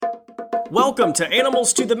Welcome to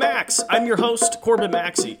Animals to the Max. I'm your host, Corbin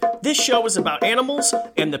Maxey. This show is about animals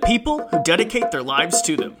and the people who dedicate their lives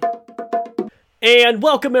to them. And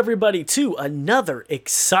welcome everybody to another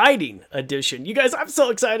exciting edition. You guys, I'm so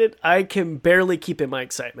excited. I can barely keep in my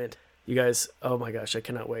excitement. You guys, oh my gosh, I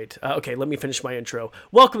cannot wait. Okay, let me finish my intro.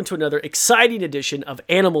 Welcome to another exciting edition of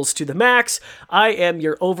Animals to the Max. I am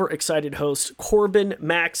your overexcited host, Corbin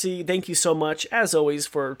Maxey. Thank you so much, as always,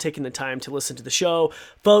 for taking the time to listen to the show.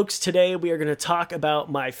 Folks, today we are going to talk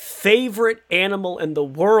about my favorite animal in the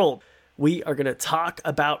world. We are going to talk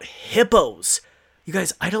about hippos. You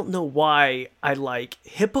guys, I don't know why I like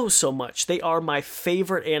hippos so much. They are my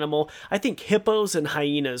favorite animal. I think hippos and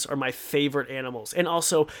hyenas are my favorite animals. And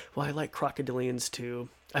also, well, I like crocodilians too.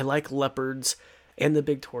 I like leopards and the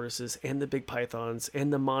big tortoises and the big pythons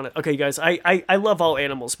and the Okay, you guys, I love all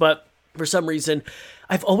animals, but for some reason,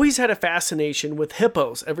 I've always had a fascination with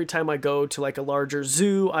hippos. Every time I go to like a larger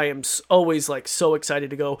zoo, I am always like so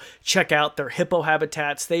excited to go check out their hippo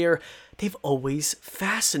habitats. They've always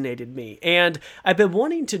fascinated me. And I've been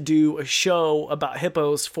wanting to do a show about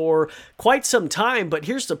hippos for quite some time, but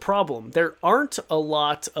here's the problem. There aren't a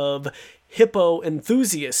lot of hippo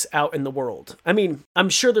enthusiasts out in the world. I mean, I'm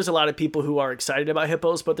sure there's a lot of people who are excited about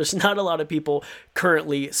hippos, but there's not a lot of people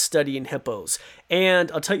currently studying hippos. And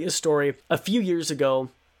I'll tell you a story. A few years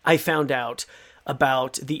ago, I found out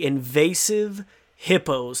about the invasive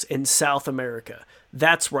hippos in South America.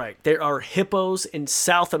 That's right. There are hippos in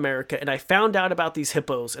South America, and I found out about these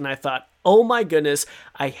hippos, and I thought, oh my goodness,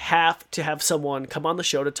 I have to have someone come on the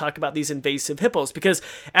show to talk about these invasive hippos, because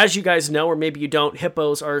as you guys know, or maybe you don't,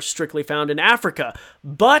 hippos are strictly found in Africa,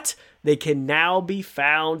 but they can now be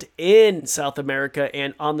found in South America,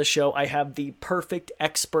 and on the show, I have the perfect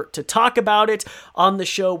expert to talk about it. On the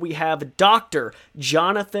show, we have Dr.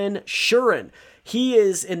 Jonathan Shuren. He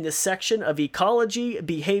is in the section of ecology,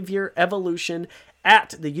 behavior, evolution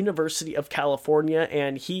at the University of California,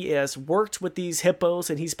 and he has worked with these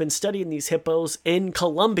hippos, and he's been studying these hippos in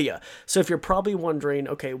Colombia. So if you're probably wondering,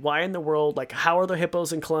 okay, why in the world, like how are the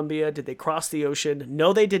hippos in Colombia? Did they cross the ocean?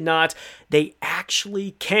 No, they did not. They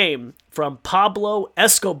actually came from Pablo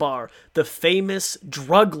Escobar, the famous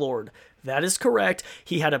drug lord. That is correct.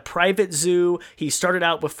 He had a private zoo. He started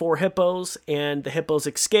out with 4 hippos, and the hippos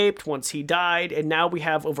escaped once he died, and now we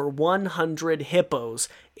have over 100 hippos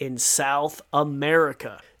in South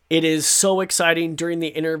America. It is so exciting. During the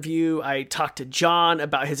interview, I talked to John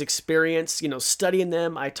about his experience, studying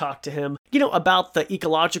them. I talked to him, about the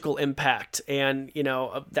ecological impact and,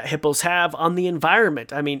 that hippos have on the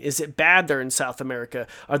environment. I mean, is it bad they're in South America?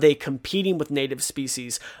 Are they competing with native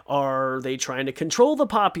species? Are they trying to control the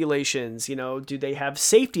populations? Do they have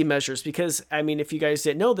safety measures? Because, I mean, if you guys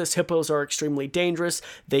didn't know this, hippos are extremely dangerous.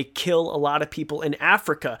 They kill a lot of people in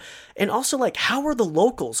Africa. And also, how are the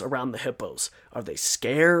locals around the hippos? Are they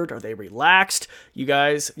scared? Are they relaxed? You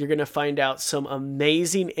guys, you're going to find out some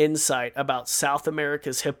amazing insight about South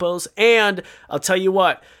America's hippos. And I'll tell you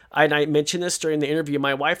what, and I mentioned this during the interview,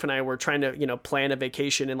 my wife and I were trying to, plan a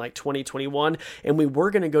vacation in 2021, and we were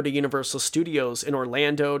going to go to Universal Studios in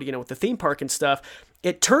Orlando, with the theme park and stuff.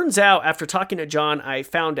 It turns out, after talking to John, I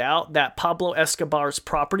found out that Pablo Escobar's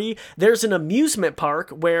property, there's an amusement park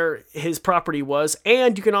where his property was,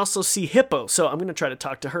 and you can also see hippos. So I'm going to try to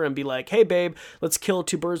talk to her and be like, hey babe, let's kill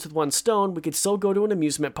 2 birds with 1 stone. We could still go to an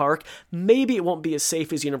amusement park. Maybe it won't be as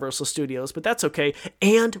safe as Universal Studios, but that's okay.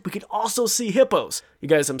 And we could also see hippos. You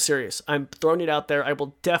guys, I'm serious. I'm throwing it out there. I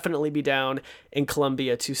will definitely be down in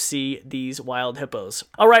Colombia to see these wild hippos.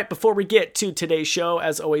 All right, before we get to today's show,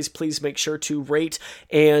 as always, please make sure to rate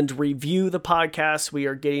and review the podcast. We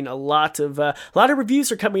are getting a lot of reviews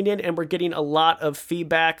are coming in, and we're getting a lot of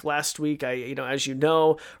feedback. Last week, as you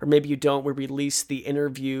know, or maybe you don't, we released the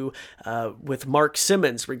interview with Mark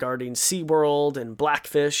Simmons regarding SeaWorld and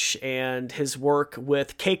Blackfish and his work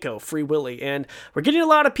with Keiko, Free Willy. And we're getting a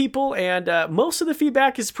lot of people, and most of the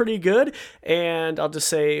feedback is pretty good. And I'll just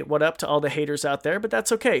say what up to all the haters out there, but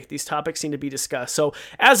that's okay. These topics need to be discussed. So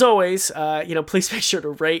as always, please make sure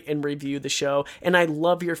to rate and review the show. And I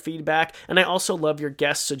love your feedback, and I also love your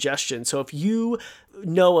guest suggestions. So if you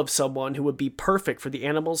know of someone who would be perfect for the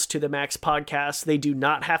Animals to the Max podcast, they do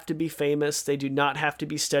not have to be famous. They do not have to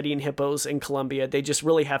be studying hippos in Colombia. They just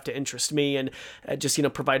really have to interest me and just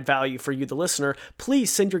provide value for you, the listener.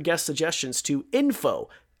 Please send your guest suggestions to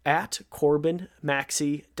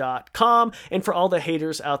info@corbinmaxey.com. And for all the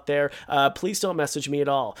haters out there, please don't message me at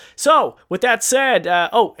all. So with that said,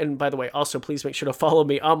 and by the way, also please make sure to follow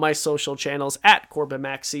me on my social channels at Corbin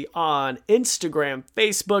Maxey on Instagram,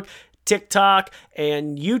 Facebook, TikTok,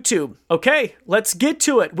 and YouTube. Okay, let's get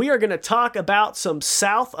to it. We are going to talk about some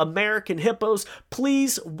South American hippos.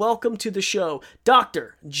 Please welcome to the show,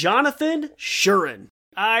 Dr. Jonathan Shuren.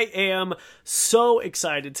 I am so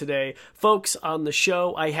excited today. Folks, on the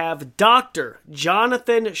show, I have Dr.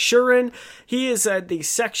 Jonathan Shuren. He is at the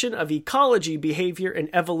section of Ecology, Behavior, and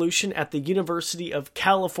Evolution at the University of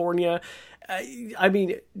California.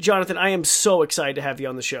 Jonathan, I am so excited to have you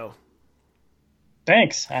on the show.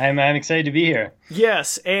 Thanks. I'm excited to be here.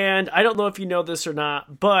 Yes, and I don't know if you know this or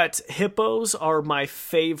not, but hippos are my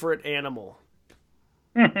favorite animal.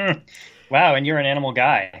 Wow, and you're an animal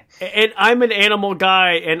guy. And I'm an animal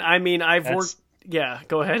guy, and I've worked... Yeah,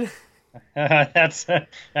 go ahead. That's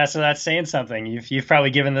saying something. You've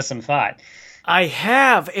probably given this some thought. I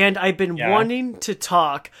have, and I've been wanting to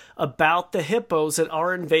talk about the hippos that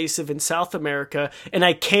are invasive in South America, and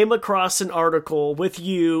I came across an article with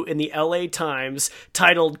you in the LA Times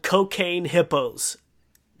titled "Cocaine Hippos."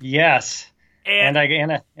 Yes. And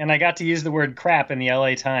I got to use the word crap in the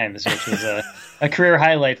LA Times, which was a career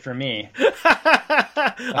highlight for me.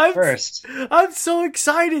 I'm so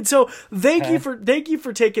excited. So thank you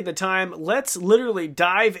for taking the time. Let's literally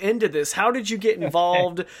dive into this. How did you get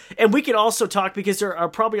involved? And we can also talk, because there are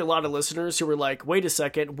probably a lot of listeners who were like, wait a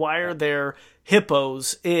second, why are there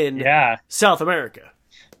hippos in South America?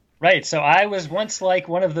 Right. So I was once like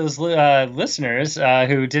one of those listeners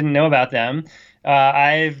who didn't know about them.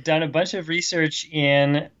 I've done a bunch of research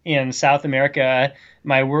in South America.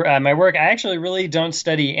 My work, I actually really don't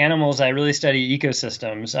study animals. I really study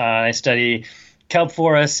ecosystems. I study kelp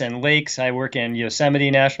forests and lakes. I work in Yosemite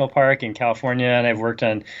National Park in California, and I've worked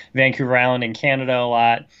on Vancouver Island in Canada a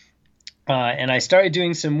lot. And I started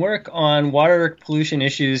doing some work on water pollution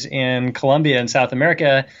issues in Colombia and South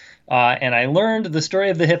America. And I learned the story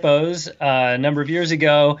of the hippos a number of years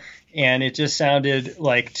ago, and it just sounded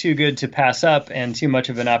like too good to pass up and too much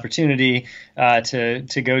of an opportunity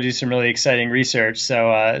to go do some really exciting research.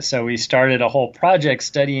 So we started a whole project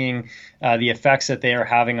studying the effects that they are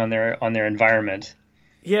having on their environment.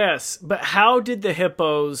 Yes, but how did the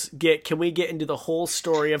hippos can we get into the whole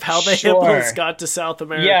story of how the hippos got to South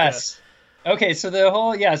America? Yes. Okay, so the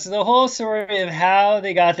whole story of how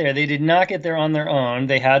they got there, they did not get there on their own.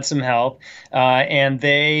 They had some help, and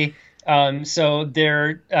they so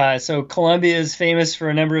Colombia is famous for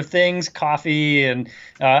a number of things, coffee and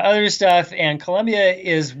other stuff. And Colombia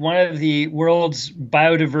is one of the world's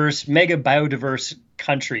mega biodiverse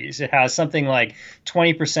countries. It has something like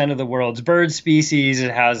 20% of the world's bird species. It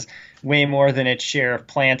has way more than its share of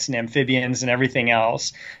plants and amphibians and everything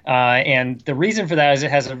else. And the reason for that is it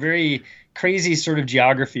has a very crazy sort of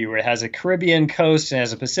geography where it has a Caribbean coast and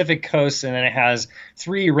has a Pacific coast, and then it has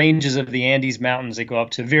 3 ranges of the Andes Mountains that go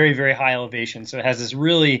up to very, very high elevation. So it has this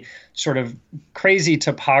really sort of crazy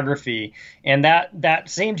topography. And that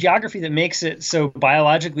same geography that makes it so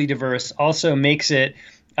biologically diverse also makes it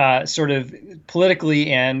sort of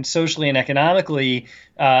politically and socially and economically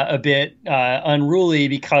a bit unruly,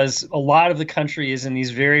 because a lot of the country is in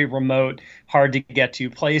these very remote, hard to get to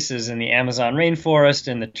places in the Amazon rainforest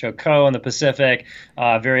and the Choco and the Pacific,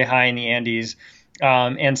 very high in the Andes.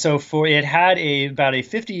 And so it had about a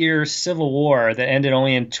 50-year civil war that ended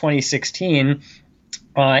only in 2016.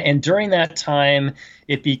 And during that time,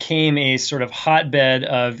 it became a sort of hotbed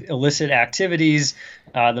of illicit activities.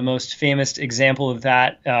 The most famous example of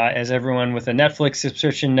that, as everyone with a Netflix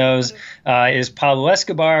subscription knows, is Pablo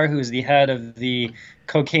Escobar, who is the head of the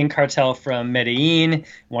cocaine cartel from Medellin,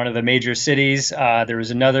 one of the major cities. There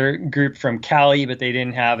was another group from Cali, but they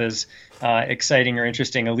didn't have as exciting or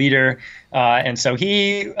interesting a leader. And so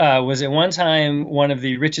he was at one time one of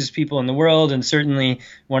the richest people in the world, and certainly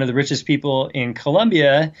one of the richest people in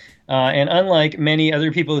Colombia. And unlike many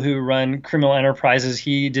other people who run criminal enterprises,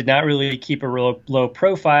 he did not really keep a real low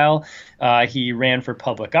profile. He ran for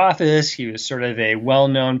public office. He was sort of a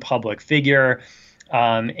well-known public figure.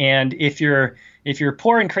 And if you're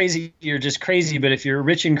poor and crazy, you're just crazy. But if you're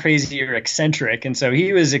rich and crazy, you're eccentric. And so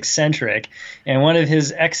he was eccentric. And one of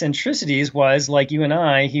his eccentricities was, like you and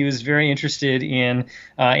I, he was very interested in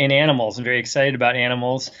animals and very excited about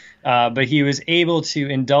animals. But he was able to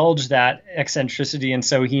indulge that eccentricity. And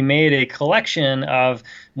so he made a collection of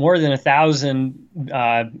more than 1,000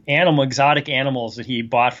 exotic animals that he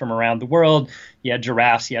bought from around the world. He had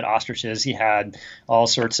giraffes, he had ostriches, he had all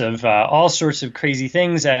sorts of crazy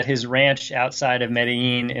things at his ranch outside of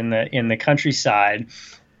Medellin in the countryside.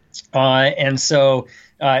 And so,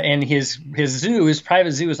 and his zoo, his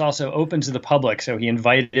private zoo, is also open to the public. So he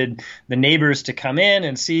invited the neighbors to come in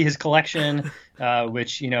and see his collection.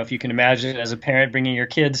 Which, if you can imagine as a parent bringing your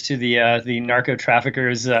kids to the narco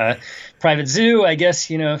traffickers' private zoo, I guess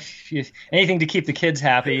anything to keep the kids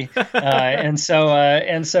happy. So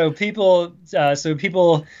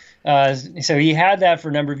he had that for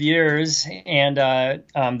a number of years. And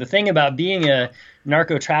the thing about being a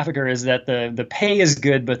narco trafficker is that the pay is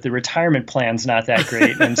good, but the retirement plan's not that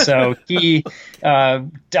great. And so he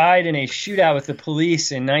died in a shootout with the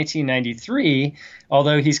police in 1993.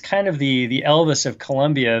 Although he's kind of the Elvis of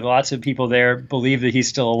Colombia, lots of people there believe that he's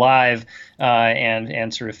still alive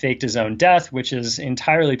and sort of faked his own death, which is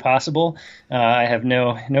entirely possible. I have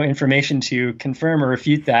no information to confirm or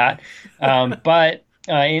refute that. But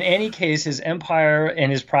in any case, his empire and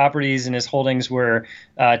his properties and his holdings were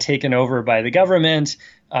taken over by the government.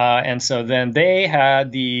 And so then they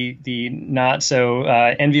had the not so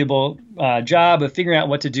enviable job of figuring out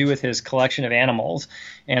what to do with his collection of animals.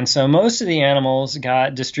 And so most of the animals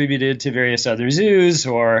got distributed to various other zoos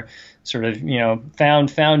or sort of,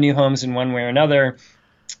 found new homes in one way or another.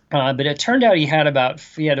 But it turned out he had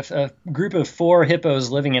a group of 4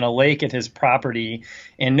 hippos living in a lake at his property,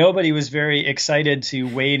 and nobody was very excited to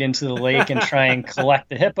wade into the lake and try and collect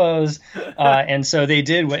the hippos. And so they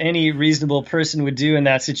did what any reasonable person would do in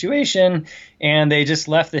that situation, and they just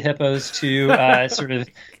left the hippos to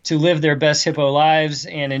to live their best hippo lives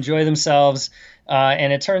and enjoy themselves.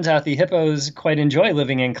 And it turns out the hippos quite enjoy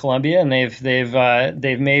living in Colombia, and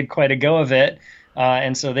they've made quite a go of it.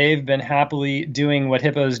 And so they've been happily doing what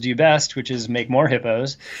hippos do best, which is make more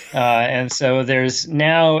hippos. And so there's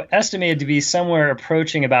now estimated to be somewhere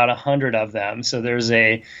approaching about 100 of them. So there's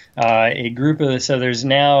a group of, so there's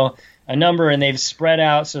now a number, and they've spread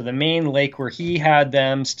out. So the main lake where he had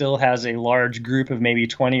them still has a large group of maybe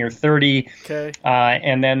 20 or 30. Okay.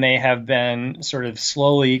 And then they have been sort of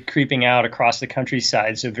slowly creeping out across the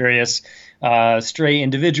countryside. So various stray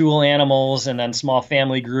individual animals and then small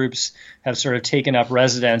family groups have sort of taken up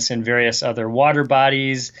residence in various other water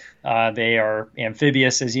bodies. They are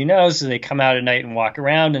amphibious, as you know, so they come out at night and walk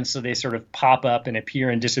around, and so they sort of pop up and appear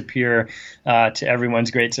and disappear to everyone's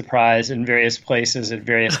great surprise in various places at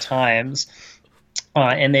various times.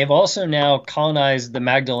 And they've also now colonized the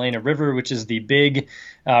Magdalena River, which is the big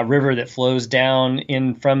river that flows down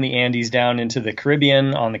in from the Andes down into the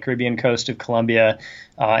Caribbean on the Caribbean coast of Colombia.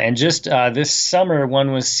 And just this summer,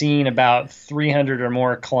 one was seen about 300 or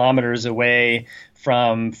more kilometers away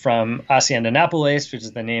from Hacienda Nápoles, which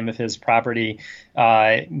is the name of his property,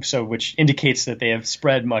 which indicates that they have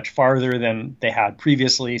spread much farther than they had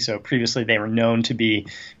previously. So previously they were known to be,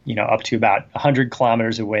 up to about 100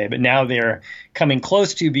 kilometers away, but now they're coming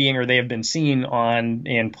close to being, or they have been seen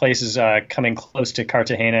in places coming close to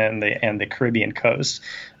Cartagena and the Caribbean coast.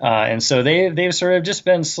 And so they've sort of just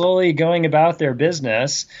been slowly going about their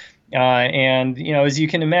business. And, as you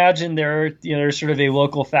can imagine, there's sort of a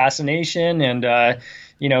local fascination, and,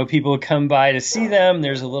 people come by to see them.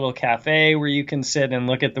 There's a little cafe where you can sit and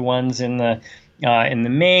look at the ones in the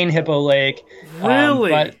main hippo lake.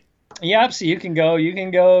 Really? So you can go.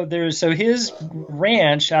 So his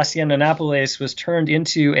ranch, Hacienda Nápoles, was turned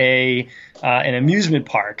into an amusement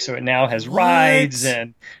park. So it now has rides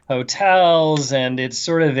and hotels, and it's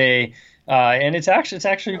sort of and it's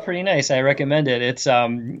actually pretty nice. I recommend it. It's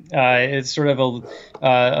sort of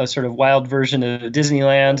a sort of wild version of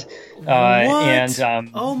Disneyland.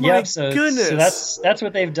 Oh my goodness! So that's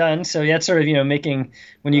what they've done. So yeah, it's sort of making,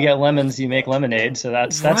 when you get lemons, you make lemonade. So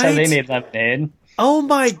that's how they made lemonade. Oh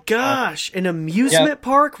my gosh! An amusement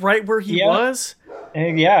park right where he was.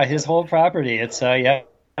 Yeah, his whole property. It's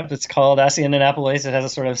it's called Hacienda Nápoles. It has a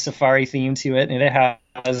sort of safari theme to it, and it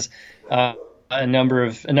has a number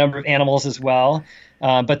of animals as well.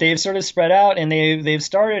 But they've sort of spread out, and they've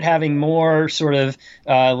started having more sort of,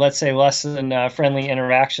 let's say, less than friendly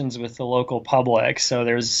interactions with the local public. So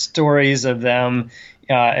there's stories of them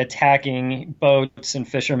attacking boats and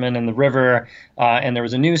fishermen in the river. And there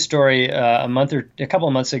was a news story a couple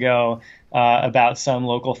of months ago about some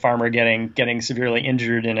local farmer getting severely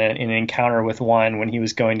injured in an encounter with one when he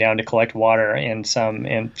was going down to collect water in some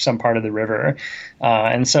part of the river.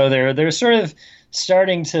 And so they're sort of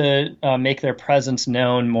starting to make their presence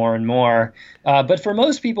known more and more. But for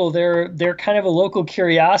most people, they're kind of a local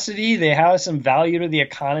curiosity. They have some value to the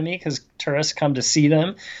economy because tourists come to see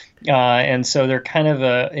them. And so they're kind of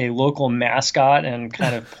a local mascot and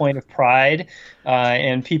kind of point of pride.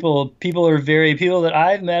 And people that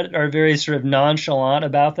I've met are very sort of nonchalant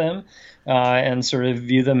about them. and sort of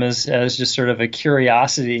view them as just sort of a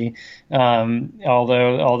curiosity.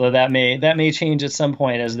 Although that may change at some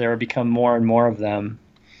point as there become more and more of them.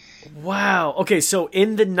 Wow. Okay, so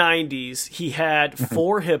in the 90s, he had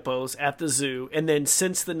 4 hippos at the zoo, and then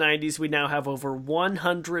since the 90s, we now have over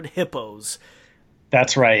 100 hippos.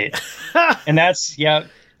 That's right. And that's, yeah.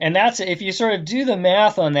 And that's, if you sort of do the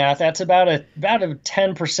math on that, that's about a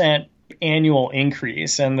 10% annual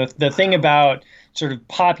increase. And the thing about sort of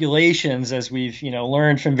populations, as we've,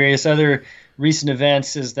 learned from various other recent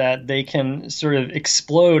events, is that they can sort of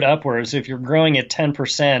explode upwards. If you're growing at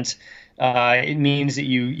 10%, it means that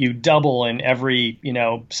you double in every,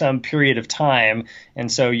 some period of time.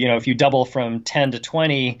 And so, if you double from 10 to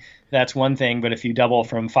 20, that's one thing. But if you double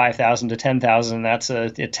from 5,000 to 10,000,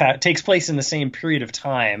 it takes place in the same period of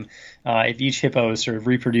time. If each hippo is sort of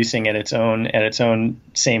reproducing at its own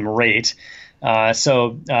same rate.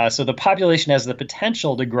 So the population has the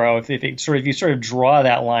potential to grow if you sort of draw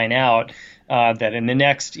that line out, that in the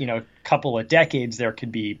next, couple of decades, there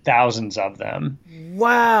could be thousands of them.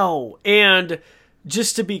 Wow. And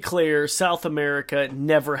just to be clear, South America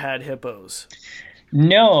never had hippos.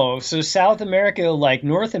 No. So South America, like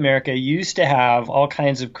North America, used to have all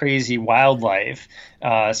kinds of crazy wildlife.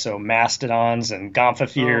 So mastodons and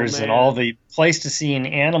gomphotheres and all the Pleistocene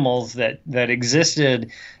animals that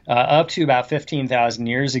existed up to about 15,000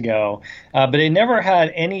 years ago. But it never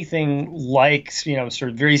had anything like, sort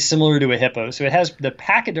of very similar to a hippo. So it has the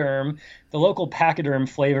pachyderm. The local pachyderm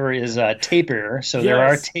flavor is tapir. So there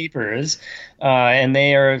are tapirs, and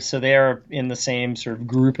they are in the same sort of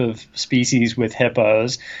group of species with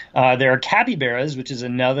hippos. There are capybaras, which is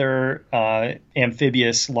another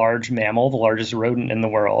amphibious large mammal, the largest rodent in the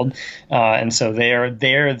world, and so they're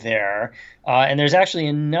there. And there's actually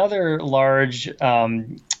another large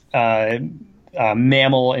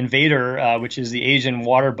mammal invader, which is the Asian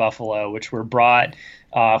water buffalo, which were brought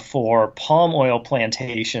for palm oil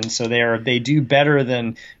plantations. So they do better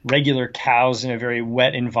than regular cows in a very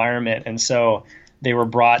wet environment, and so they were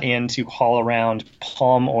brought in to haul around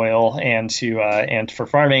palm oil and for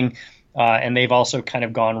farming. And they've also kind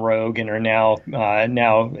of gone rogue and are now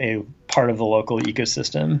a part of the local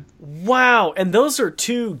ecosystem. Wow. And those are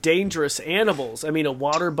 2 dangerous animals. I mean, a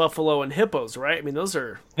water buffalo and hippos, right? I mean, those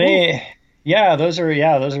are... those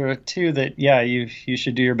are 2 that, you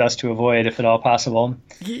should do your best to avoid if at all possible.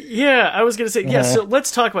 Yeah, I was going to say, yeah, so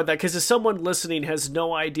let's talk about that, because if someone listening has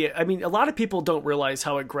no idea, I mean, a lot of people don't realize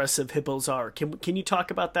how aggressive hippos are. Can you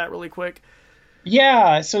talk about that really quick?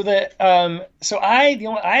 Yeah, so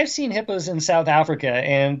I've seen hippos in South Africa,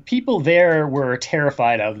 and people there were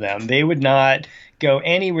terrified of them. They would not go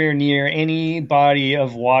anywhere near any body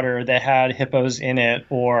of water that had hippos in it,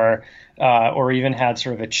 or even had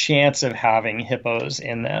sort of a chance of having hippos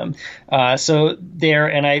in them. So there,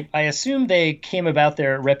 and I assume they came about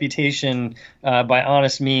their reputation by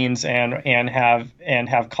honest means, and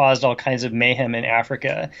have caused all kinds of mayhem in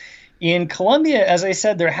Africa. In Colombia, as I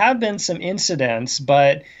said, there have been some incidents,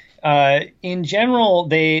 but in general,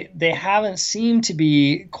 they haven't seemed to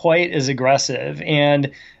be quite as aggressive.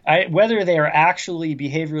 And whether they are actually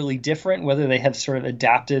behaviorally different, whether they have sort of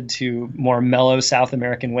adapted to more mellow South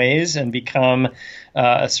American ways and become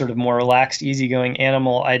a sort of more relaxed, easygoing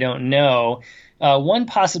animal, I don't know. One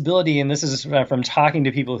possibility, and this is from talking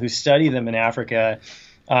to people who study them in Africa,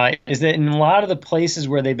 is that in a lot of the places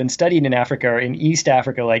where they've been studied in Africa, or in East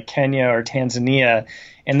Africa, like Kenya or Tanzania,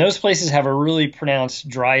 and those places have a really pronounced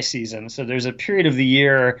dry season. So there's a period of the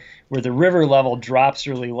year where the river level drops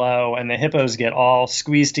really low, and the hippos get all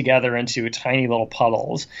squeezed together into tiny little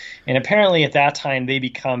puddles. And apparently at that time, they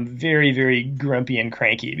become very, very grumpy and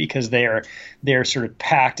cranky because they're sort of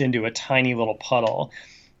packed into a tiny little puddle.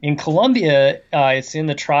 In Colombia, it's in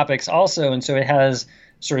the tropics also, and so it has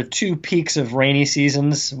sort of 2 peaks of rainy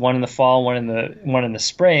seasons, one in the fall, one in the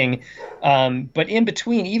spring. But in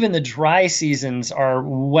between, even the dry seasons are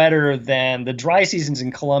wetter than the dry seasons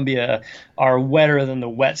in Colombia are wetter than the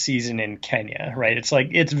wet season in Kenya, right?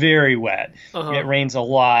 It's very wet. It rains a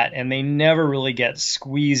lot, and they never really get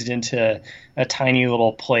squeezed into a tiny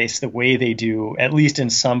little place the way they do, at least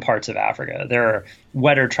in some parts of Africa. There are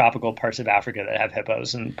wetter tropical parts of Africa that have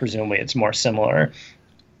hippos, and presumably it's more similar.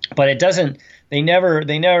 But it doesn't.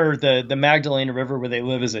 The Magdalena River where they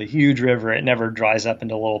live is a huge river. It never dries up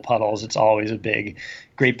into little puddles. It's always a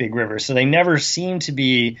great big river. So they never seem to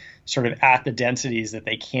be sort of at the densities that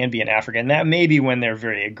they can be in Africa. And that may be when they're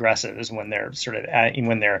very aggressive, is when they're sort of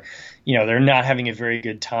when they're, they're not having a very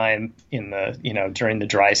good time in the, during the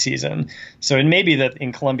dry season. So it may be that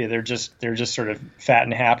in Colombia, they're just sort of fat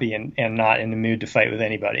and happy and not in the mood to fight with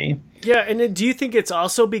anybody. Yeah. And then do you think it's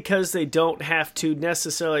also because they don't have to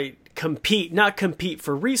necessarily not compete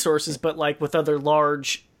for resources, but like with other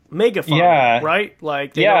large megafauna, right?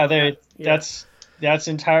 Like, that's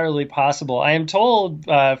entirely possible. I am told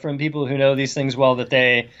from people who know these things well that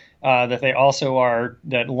they also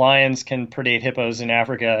that lions can predate hippos in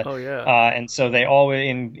Africa. Oh yeah. And so they always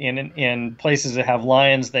in places that have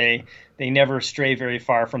lions, they never stray very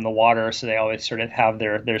far from the water, so they always sort of have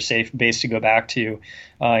their safe base to go back to.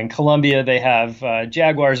 In Colombia, they have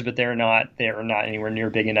jaguars, but they are not anywhere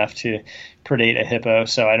near big enough to predate a hippo.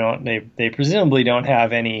 So they presumably don't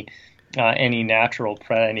have any natural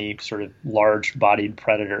any sort of large-bodied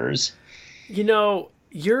predators.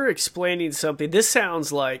 You're explaining something. This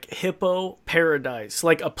sounds like hippo paradise,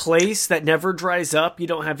 like a place that never dries up. You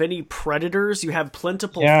don't have any predators. You have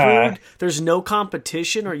plentiful food. There's no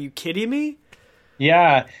competition. Are you kidding me?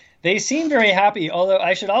 Yeah, they seem very happy. Although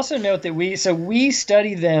I should also note that we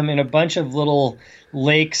study them in a bunch of little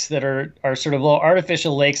lakes that are sort of little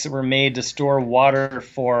artificial lakes that were made to store water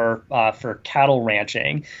for cattle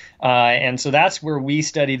ranching. And so that's where we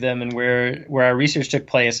studied them and where our research took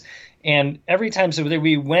place. And every time, so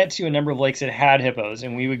we went to a number of lakes that had hippos,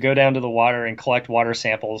 and we would go down to the water and collect water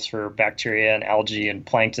samples for bacteria and algae and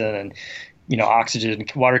plankton and, oxygen,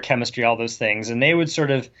 water chemistry, all those things. And they would sort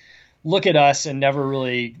of look at us and never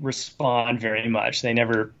really respond very much. They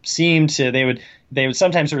never seemed to. They would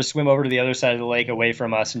sometimes sort of swim over to the other side of the lake away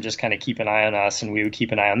from us and just kind of keep an eye on us, and we would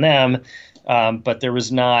keep an eye on them. But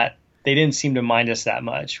they didn't seem to mind us that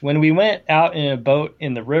much. When we went out in a boat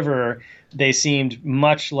in the river, they seemed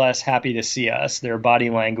much less happy to see us. Their body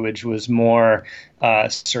language was more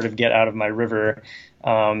sort of get out of my river,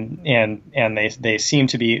 and they seem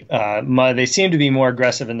to be more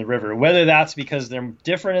aggressive in the river. Whether that's because they're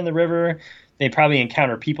different in the river, they probably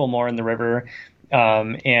encounter people more in the river.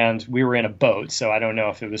 And we were in a boat, so I don't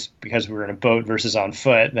know if it was because we were in a boat versus on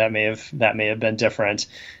foot. That may have been different.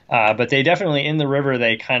 But they definitely, in the river,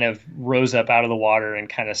 they kind of rose up out of the water and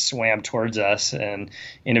kind of swam towards us, and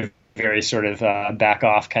in a very sort of back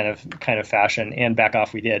off kind of fashion, and back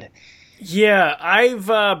off we did. Yeah,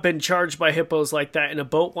 I've been charged by hippos like that in a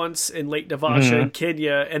boat once in Lake Navasha in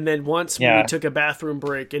Kenya, and then once when we took a bathroom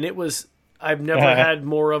break, and I've never had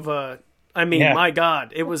more of a. I mean, my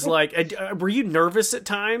God, it was like, were you nervous at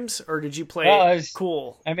times, or did you play it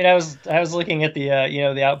cool? I mean, I was looking at the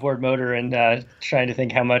the outboard motor and trying to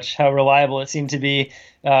think how reliable it seemed to be.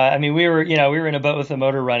 I mean, we were in a boat with the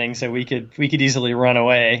motor running, so we could easily run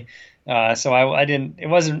away. So I didn't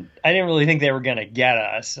really think they were going to get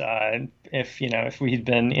us. If we'd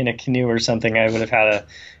been in a canoe or something, I would have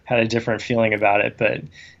had a different feeling about it. But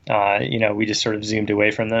we just sort of zoomed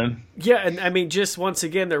away from them. Yeah, and I mean, just once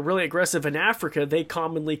again, they're really aggressive in Africa. They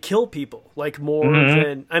commonly kill people, like more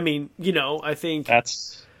than I think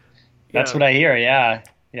that's what I hear. Yeah,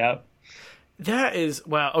 yeah. That is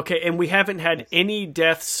wow. Okay, and we haven't had any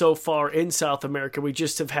deaths so far in South America. We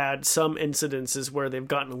just have had some incidences where they've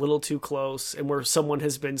gotten a little too close and where someone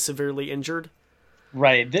has been severely injured.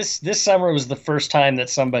 Right. This summer was the first time that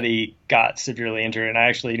somebody got severely injured, and I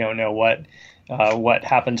actually don't know what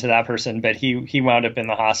happened to that person, but he wound up in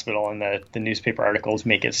the hospital, and the newspaper articles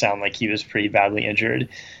make it sound like he was pretty badly injured.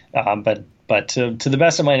 But to the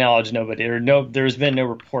best of my knowledge, there's been no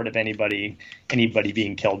report of anybody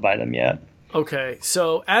being killed by them yet. Okay,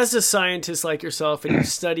 so as a scientist like yourself and you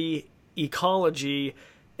study ecology,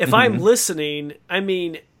 if I'm listening, I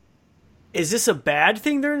mean, is this a bad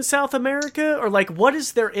thing they're in South America? Or like, what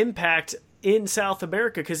is their impact in South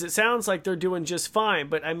America? Because it sounds like they're doing just fine,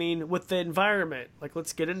 but I mean, with the environment, like,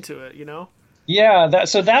 let's get into it, Yeah,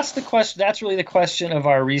 that's the question. That's really the question of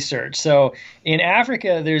our research. So in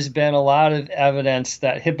Africa, there's been a lot of evidence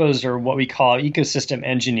that hippos are what we call ecosystem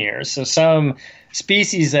engineers. So some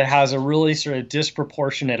species that has a really sort of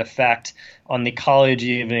disproportionate effect on the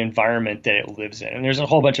ecology of the environment that it lives in. And there's a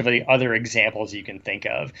whole bunch of other examples you can think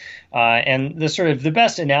of. And the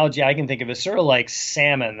best analogy I can think of is sort of like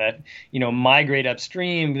salmon that, migrate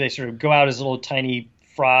upstream. They sort of go out as little tiny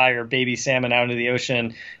fry or baby salmon out into the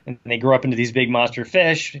ocean, and they grow up into these big monster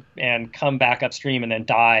fish and come back upstream and then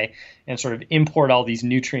die and sort of import all these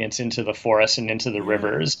nutrients into the forests and into the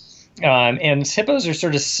rivers. And hippos are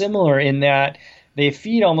sort of similar in that they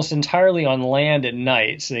feed almost entirely on land at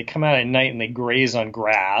night. So they come out at night and they graze on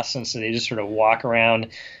grass. And so they just sort of walk around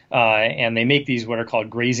and they make these what are called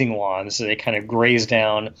grazing lawns. So they kind of graze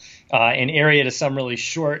down an area to some really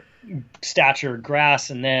short stature grass,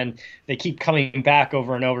 and then they keep coming back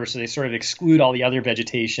over and over. So they sort of exclude all the other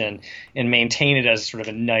vegetation and maintain it as sort of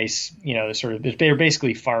a nice, they're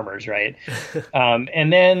basically farmers, right?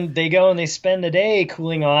 And then they go and they spend the day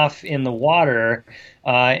cooling off in the water.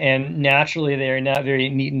 And naturally, they're not very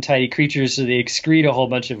neat and tidy creatures, so they excrete a whole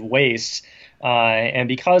bunch of waste. And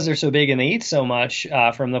because they're so big and they eat so much,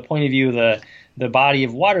 from the point of view of the body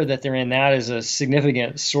of water that they're in, that is a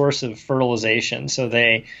significant source of fertilization. So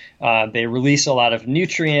they release a lot of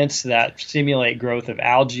nutrients that stimulate growth of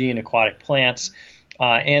algae and aquatic plants,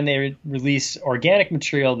 and they release organic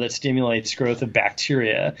material that stimulates growth of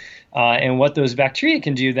bacteria. And what those bacteria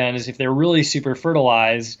can do then is, if they're really super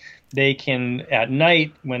fertilized, they can, at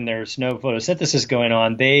night when there's no photosynthesis going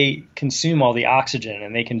on, they consume all the oxygen,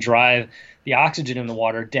 and they can drive the oxygen in the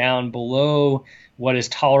water down below what is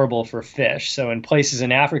tolerable for fish. So in places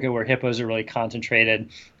in Africa where hippos are really concentrated,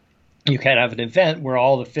 you can have an event where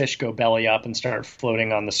all the fish go belly up and start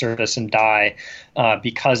floating on the surface and die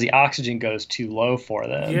because the oxygen goes too low for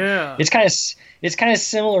them. Yeah, it's kind of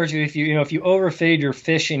similar to if you overfeed your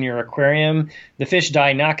fish in your aquarium, the fish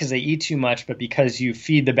die not because they eat too much, but because you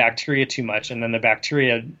feed the bacteria too much, and then the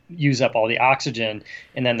bacteria use up all the oxygen,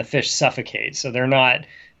 and then the fish suffocate. So they're not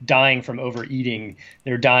dying from overeating;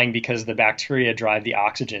 they're dying because the bacteria drive the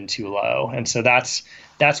oxygen too low, and so that's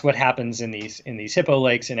what happens in these hippo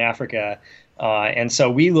lakes in Africa. And so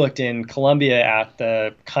we looked in Colombia at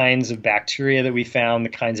the kinds of bacteria that we found, the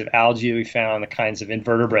kinds of algae we found, the kinds of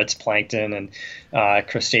invertebrates, plankton, and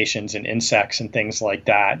crustaceans and insects and things like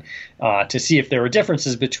that, to see if there were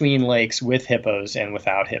differences between lakes with hippos and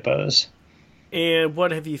without hippos. And what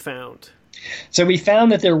have you found? So we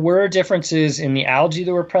found that there were differences in the algae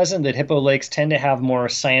that were present, that hippo lakes tend to have more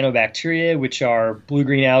cyanobacteria, which are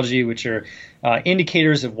blue-green algae, which are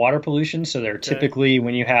indicators of water pollution. So they're typically,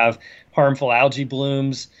 when you have harmful algae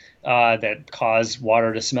blooms that cause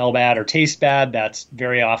water to smell bad or taste bad, that's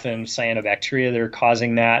very often cyanobacteria that are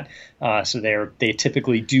causing that. So they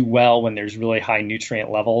typically do well when there's really high nutrient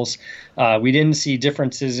levels. We didn't see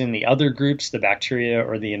differences in the other groups, the bacteria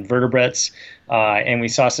or the invertebrates, and we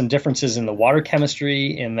saw some differences in the water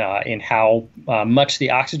chemistry, in how much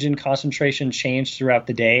the oxygen concentration changed throughout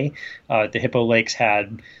the day. The hippo lakes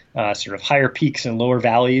had sort of higher peaks and lower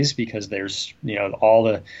valleys because there's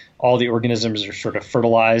all the organisms are sort of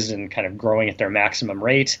fertilized and kind of growing at their maximum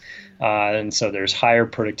rate, and so there's higher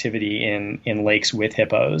productivity in lakes with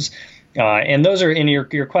hippos. And those are in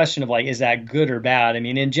your question of like, is that good or bad? I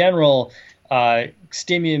mean, in general,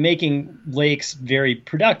 making lakes very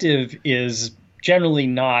productive is generally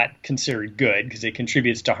not considered good because it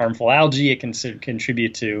contributes to harmful algae. It can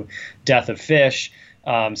contribute to death of fish.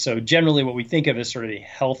 So generally what we think of as sort of a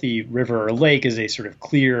healthy river or lake is a sort of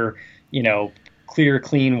clear,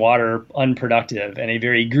 clean water, unproductive, and a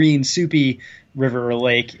very green, soupy river or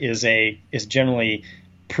lake is generally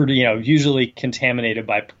usually contaminated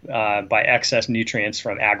by excess nutrients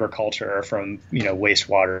from agriculture or from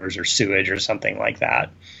wastewaters or sewage or something like that.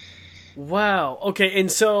 Wow. Okay.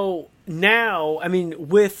 And so now, I mean,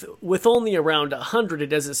 with only around 100, it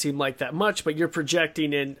doesn't seem like that much, but you're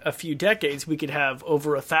projecting in a few decades we could have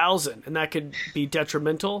over 1,000, and that could be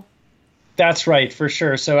detrimental. That's right, for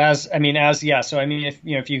sure. So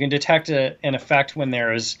if you can detect an effect when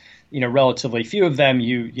there's relatively few of them,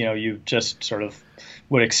 you just sort of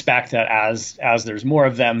would expect that as there's more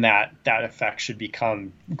of them, that effect should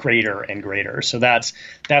become greater and greater. So that's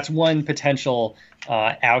one potential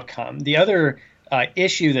outcome. The other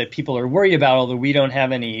issue that people are worried about, although we don't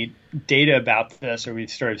have any data about this, or we've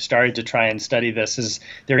sort of started to try and study this, is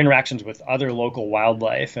their interactions with other local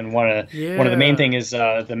wildlife. And one of the main thing is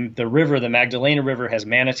the river, the Magdalena River, has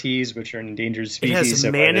manatees, which are an endangered species. It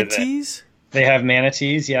has manatees? They have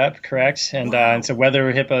manatees, yep, correct. And wow. And so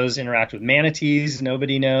whether hippos interact with manatees,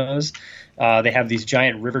 nobody knows. They have these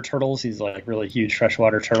giant river turtles, these like really huge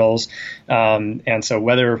freshwater turtles. And so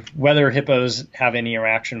whether hippos have any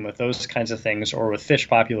interaction with those kinds of things or with fish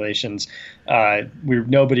populations,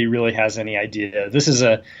 nobody really has any idea. This is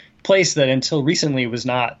a place that until recently was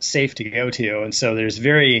not safe to go to. And so there's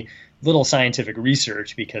very little scientific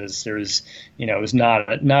research because it was not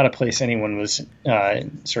a place anyone was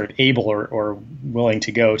sort of able or willing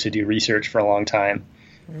to go to do research for a long time.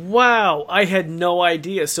 Wow, I had no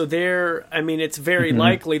idea. So it's very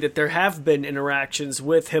likely that there have been interactions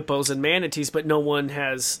with hippos and manatees, but no one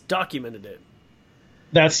has documented it.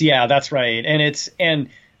 That's right. And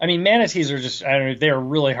manatees are just, they're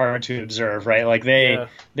really hard to observe, right? Like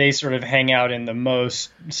they sort of hang out in the most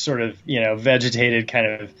sort of, vegetated kind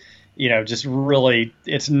of, just really,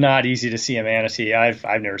 it's not easy to see a manatee. I've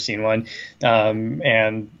never seen one,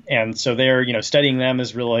 and so they're, studying them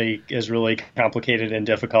is really complicated and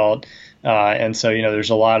difficult, and so there's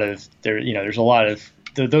a lot of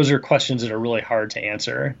those are questions that are really hard to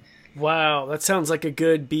answer. Wow, that sounds like a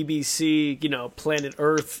good BBC, Planet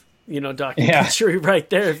Earth, documentary right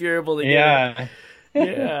there if you're able to get it.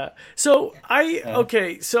 Yeah. So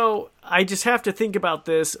I just have to think about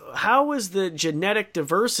this. How is the genetic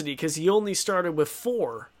diversity? Because he only started with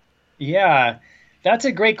 4. Yeah, that's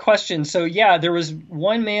a great question. So there was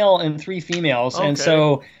 1 male and 3 females, and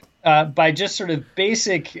so by just sort of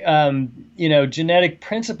basic, genetic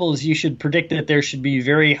principles, you should predict that there should be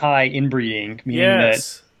very high inbreeding, meaning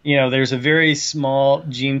that there's a very small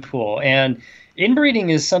gene pool, and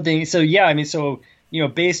inbreeding is something. So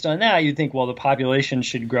based on that, you'd think, well, the population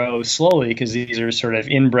should grow slowly because these are sort of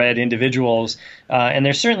inbred individuals. And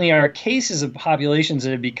there certainly are cases of populations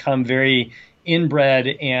that have become very inbred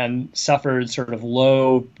and suffered sort of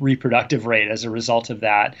low reproductive rate as a result of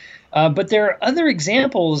that. But there are other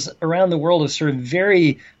examples around the world of sort of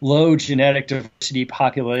very low genetic diversity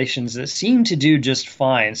populations that seem to do just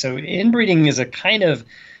fine. So inbreeding is a kind of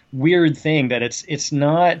weird thing that it's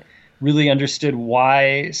not really understood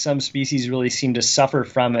why some species really seem to suffer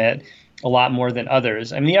from it a lot more than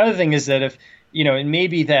others. I mean, the other thing is that if, it may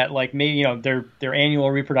be that their annual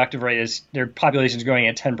reproductive rate is, their population is growing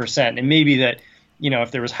at 10%. And maybe that, if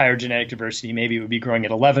there was higher genetic diversity, maybe it would be growing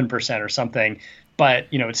at 11% or something. But,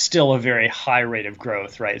 it's still a very high rate of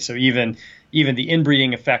growth, right? So even the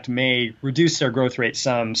inbreeding effect may reduce their growth rate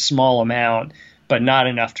some small amount, but not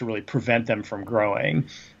enough to really prevent them from growing.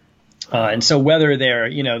 And so whether they're,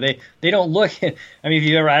 they don't look, I mean, if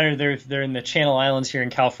you've ever, they're in the Channel Islands here in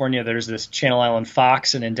California, there's this Channel Island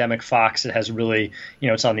fox, an endemic fox that has really,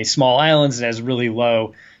 it's on these small islands and has really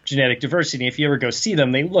low genetic diversity. If you ever go see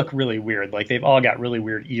them, they look really weird. Like they've all got really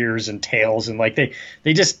weird ears and tails, and like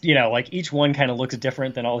they just, each one kind of looks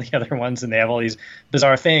different than all the other ones, and they have all these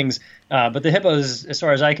bizarre things. But the hippos, as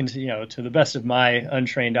far as I can, to the best of my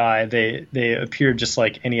untrained eye, they appear just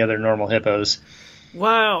like any other normal hippos.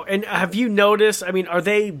 Wow. And have you noticed, I mean, are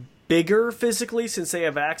they bigger physically since they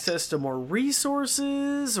have access to more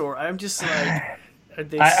resources? Or I'm just like, are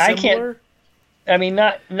they similar? I mean,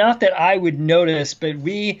 not that I would notice, but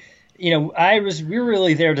we were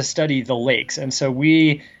really there to study the lakes. And so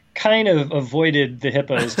we kind of avoided the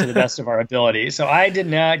hippos to the best of our ability. So I did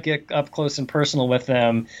not get up close and personal with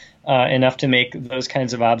them enough to make those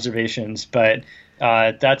kinds of observations. But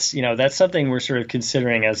that's something we're sort of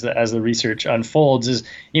considering as the research unfolds is,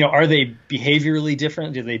 are they behaviorally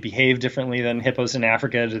different? Do they behave differently than hippos in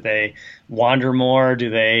Africa? Do they wander more? Do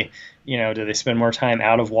they spend more time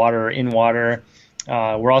out of water or in water?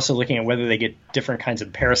 We're also looking at whether they get different kinds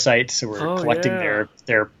of parasites. So we're collecting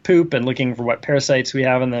their poop and looking for what parasites we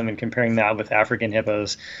have in them and comparing that with African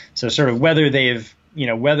hippos. So sort of whether they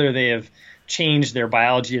have changed their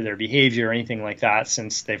biology or their behavior or anything like that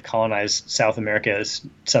since they've colonized South America is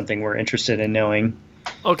something we're interested in knowing.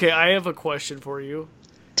 Okay, I have a question for you.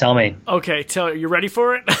 Tell me. Okay, you ready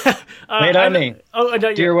for it? Wait on me. Oh,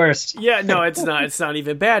 no, do your worst. Yeah, no, it's not. It's not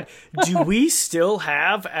even bad. Do we still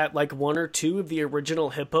have at like 1 or 2 of the original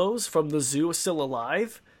hippos from the zoo still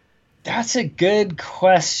alive? That's a good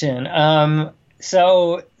question.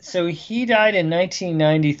 So he died in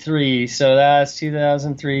 1993, so that's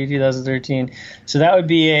 2003, 2013. So that would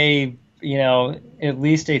be at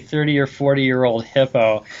least a 30 or 40-year-old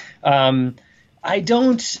hippo. I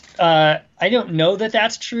don't know that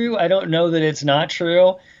that's true. I don't know that it's not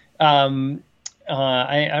true. I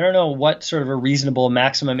don't know what sort of a reasonable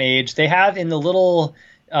maximum age they have in the little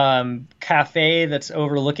cafe that's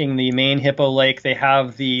overlooking the main hippo lake. They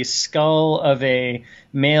have the skull of a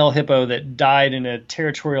male hippo that died in a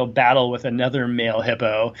territorial battle with another male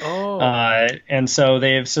hippo. And so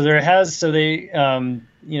there has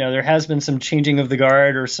been some changing of the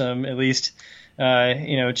guard or some at least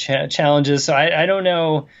challenges. So I don't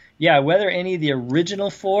know. Yeah, whether any of the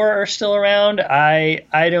original 4 are still around,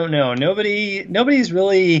 I don't know. Nobody's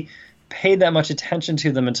really paid that much attention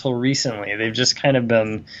to them until recently. They've just kind of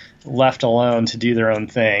been left alone to do their own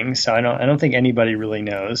thing. So I don't think anybody really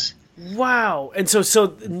knows. Wow. And so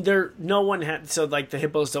there, no one had, so like the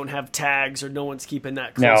hippos don't have tags or no one's keeping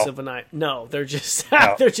that close of an eye. No, they're just,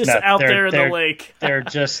 out there in the lake. They're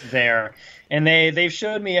just there. And they've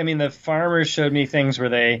showed me, I mean, the farmers showed me things where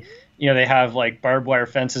they have like barbed wire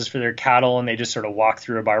fences for their cattle and they just sort of walk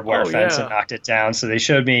through a barbed wire fence and knocked it down. So they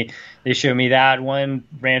showed me that. One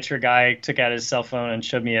rancher guy took out his cell phone and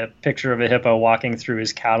showed me a picture of a hippo walking through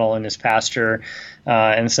his cattle in his pasture.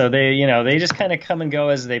 And so they just kind of come and go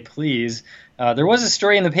as they please. There was a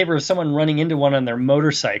story in the paper of someone running into one on their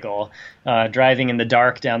motorcycle, driving in the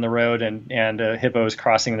dark down the road, and hippos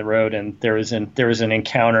crossing the road, and there was an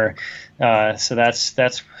encounter. So that's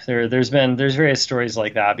there's various stories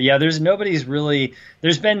like that. But yeah, there's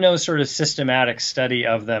been no sort of systematic study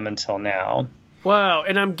of them until now. Wow,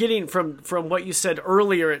 and I'm getting from what you said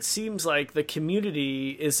earlier, it seems like the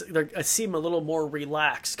community seem a little more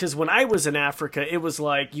relaxed. Because when I was in Africa, it was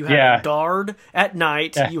like you had a guard at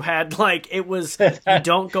night. Yeah. You had you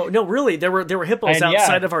don't go. No, really, there were hippos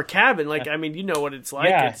outside of our cabin. Like, I mean, you know what it's like.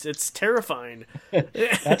 Yeah. It's terrifying.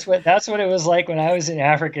 That's what it was like when I was in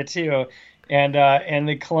Africa too. And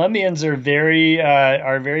the Colombians are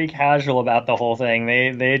very casual about the whole thing.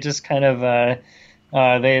 They just kind of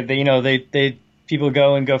they people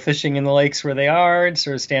go fishing in the lakes where they are and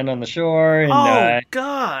sort of stand on the shore. And,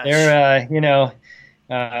 gosh! They're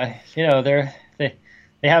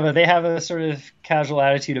they have a sort of casual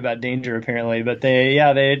attitude about danger apparently, but they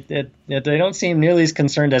don't seem nearly as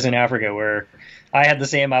concerned as in Africa, where I had the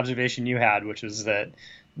same observation you had, which was that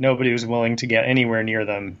nobody was willing to get anywhere near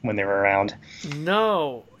them when they were around.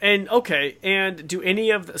 No. And okay, and do any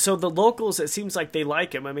of so the locals, it seems like they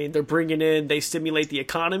like him. I mean, they stimulate the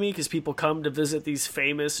economy because people come to visit these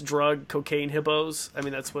famous drug cocaine hippos. I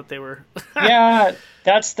mean, that's what they were. Yeah,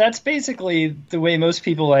 that's basically the way most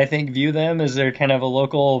people, I think, view them, as they're kind of a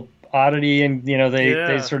local oddity, and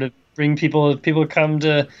they sort of bring people come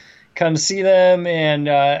see them,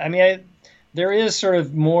 and there is sort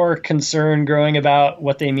of more concern growing about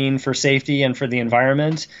what they mean for safety and for the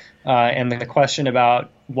environment, and the question about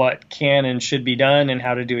what can and should be done and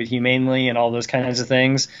how to do it humanely and all those kinds of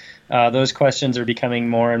things. Those questions are becoming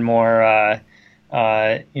more and more,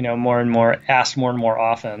 more and more asked more and more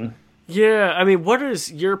often. Yeah, I mean, what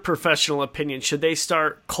is your professional opinion? Should they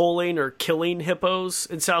start culling or killing hippos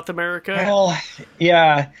in South America? Well,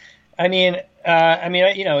 yeah. I mean,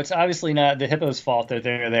 it's obviously not the hippos' fault that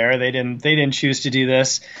they're there. They didn't choose to do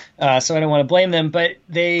this, so I don't want to blame them. But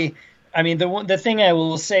the thing I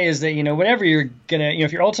will say is that whenever you're gonna,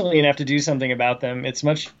 if you're ultimately gonna have to do something about them, it's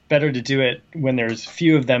much better to do it when there's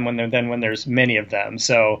few of them than when there's many of them.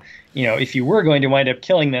 So if you were going to wind up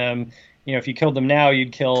killing them, if you killed them now,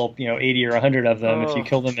 you'd kill 80 or 100 of them. If you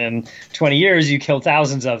kill them in 20 years, you kill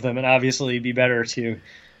thousands of them, and obviously it'd be better to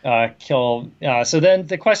kill. So then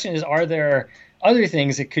the question is, are there other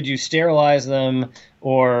things that could you sterilize them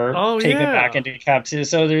or take them back into captivity?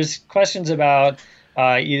 So there's questions about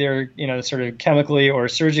either sort of chemically or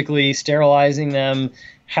surgically sterilizing them,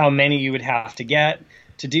 how many you would have to get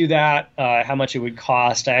to do that, how much it would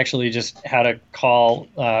cost. I actually just had a call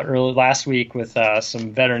early last week with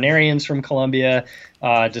some veterinarians from Colombia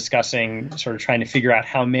discussing sort of trying to figure out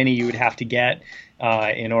how many you would have to get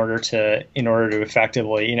in order to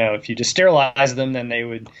effectively, if you just sterilize them, then they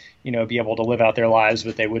would, be able to live out their lives,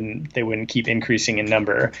 but they wouldn't keep increasing in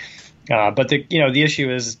number. But the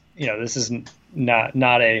issue is, this is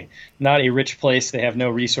not a rich place. They have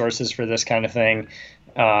no resources for this kind of thing,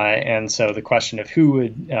 and so the question of who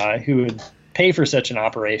would pay for such an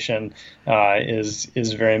operation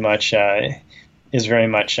is very much on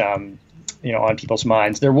people's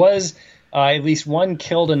minds. There was at least one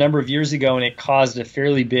killed a number of years ago, and it caused a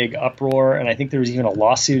fairly big uproar. And I think there was even a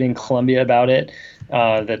lawsuit in Colombia about it.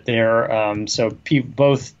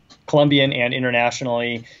 Both Colombian and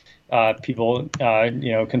internationally, people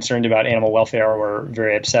concerned about animal welfare were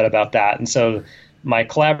very upset about that. And so my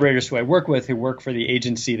collaborators who I work with, who work for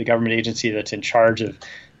the government agency that's in charge of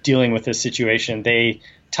dealing with this situation, they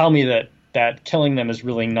tell me that killing them is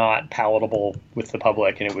really not palatable with the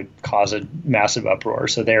public, and it would cause a massive uproar.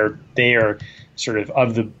 So they are sort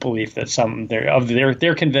of the belief that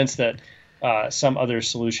they're convinced that some other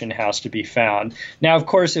solution has to be found. Now, of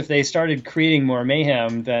course, if they started creating more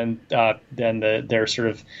mayhem, then their sort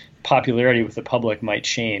of popularity with the public might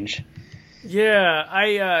change.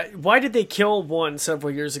 Yeah, why did they kill one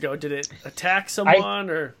several years ago? Did it attack someone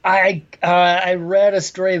or? I read a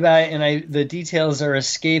story about it, and the details are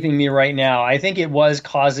escaping me right now. I think it was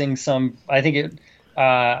causing some. I think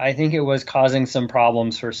it was causing some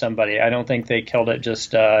problems for somebody. I don't think they killed it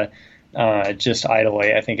just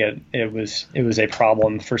idly. I think it was a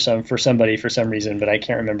problem for somebody for some reason, but I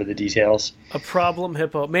can't remember the details. A problem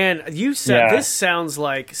hippo. Man, you said this sounds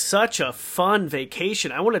like such a fun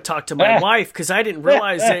vacation. I want to talk to my wife because I didn't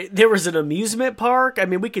realize there was an amusement park. I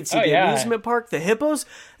mean, we could see amusement park, the hippos.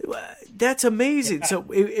 That's amazing. So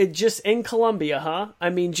it just in Colombia, huh? I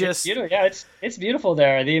mean, just it's beautiful. Yeah, it's beautiful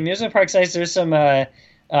there. The amusement park sites. There's some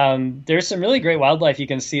really great wildlife you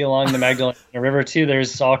can see along the Magdalena River too.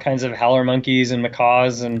 There's all kinds of howler monkeys and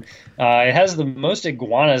macaws, and it has the most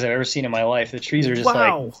iguanas I've ever seen in my life. The trees are just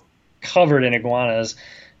covered in iguanas.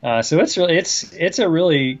 So it's a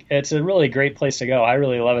really great place to go. I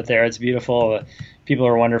really love it there. It's beautiful. People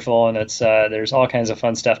are wonderful, and it's there's all kinds of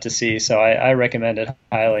fun stuff to see. So I recommend it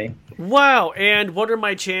highly. Wow! And what are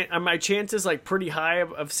my chances? Like pretty high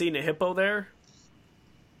of seeing a hippo there?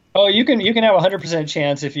 Oh, you can have 100%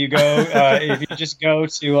 chance if you go if you just go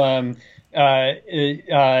to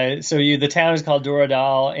the town is called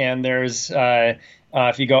Doradal, and there's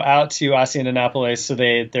if you go out to Hacienda Nápoles, so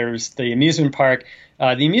there's the amusement park.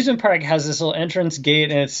 The amusement park has this little entrance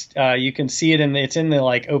gate, and it's you can see it it's in the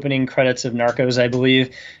like opening credits of Narcos, I believe,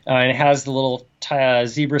 and it has the little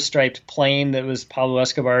zebra striped plane that was Pablo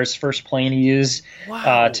Escobar's first plane he used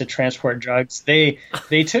to transport drugs. They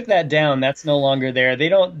took that down. That's no longer there.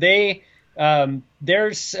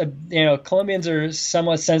 Colombians are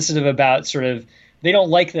somewhat sensitive about sort of. They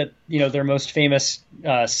don't like that, their most famous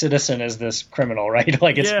citizen is this criminal, right?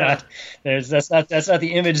 Like that's not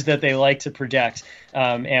the image that they like to project,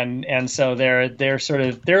 and so they're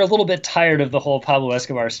a little bit tired of the whole Pablo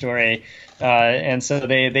Escobar story, and so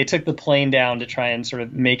they took the plane down to try and sort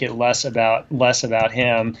of make it less about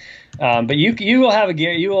him. But you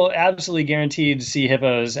will absolutely guaranteed to see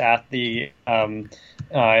hippos at the and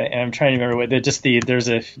I'm trying to remember what there's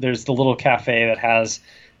the little cafe that has.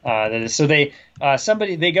 So they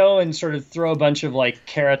go and sort of throw a bunch of like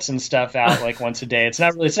carrots and stuff out like once a day. It's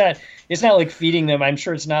not like feeding them. I'm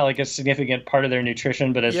sure it's not like a significant part of their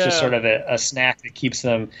nutrition, but it's just sort of a snack that keeps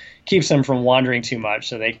them from wandering too much.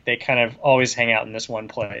 So they kind of always hang out in this one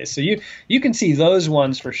place. So you can see those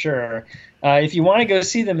ones for sure. If you want to go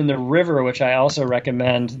see them in the river, which I also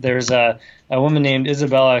recommend, there's a woman named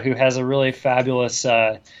Isabella who has a really fabulous.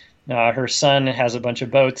 Her son has a bunch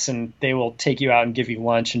of boats, and they will take you out and give you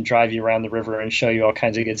lunch and drive you around the river and show you all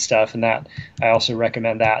kinds of good stuff. And that I also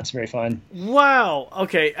recommend that. It's very fun. Wow.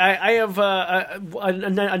 Okay. I have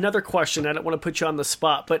another question. I don't want to put you on the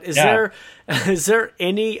spot, but is there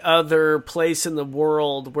any other place in the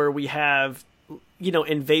world where we have,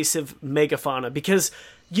 invasive megafauna? Because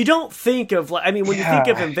you don't think of, when you think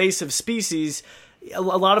of invasive species, a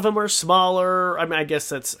lot of them are smaller. I guess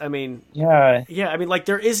that's, yeah.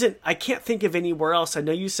 There isn't, I can't think of anywhere else. I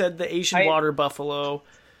know you said the Asian water buffalo.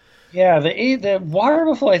 Yeah, the water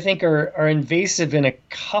buffalo, I think, are invasive in a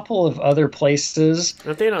couple of other places.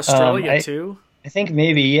 Aren't they in Australia too? I think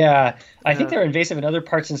maybe, yeah. I think they're invasive in other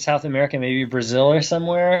parts in South America, maybe Brazil or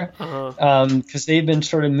somewhere, because they've been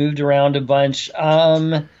sort of moved around a bunch.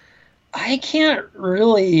 I can't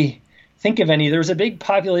really think of any. There was a big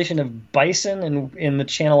population of bison in the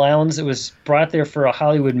Channel Islands. It was brought there for a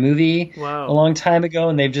Hollywood movie a long time ago,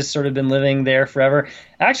 and they've just sort of been living there forever.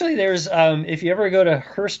 Actually, there's if you ever go to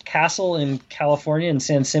Hearst Castle in California in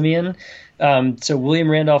San Simeon, so William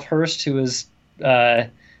Randolph Hearst, who was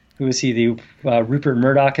he, the Rupert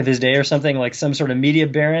Murdoch of his day or something, like some sort of media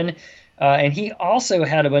baron. And he also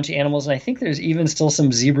had a bunch of animals, and I think there's even still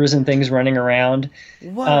some zebras and things running around.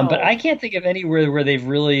 Wow. But I can't think of anywhere where they've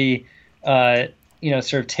really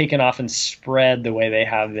sort of taken off and spread the way they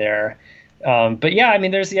have there. But yeah,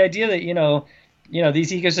 there's the idea that,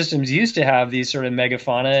 these ecosystems used to have these sort of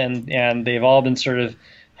megafauna, and they've all been sort of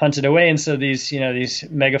hunted away. And so these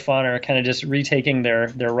megafauna are kind of just retaking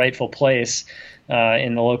their rightful place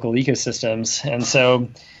in the local ecosystems. And so,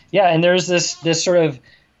 yeah, and there's this sort of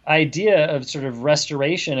idea of sort of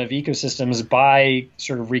restoration of ecosystems by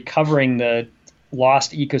sort of recovering the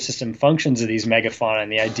lost ecosystem functions of these megafauna,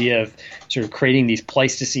 and the idea of sort of creating these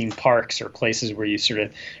Pleistocene parks, or places where you sort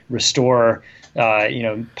of restore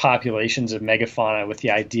populations of megafauna with the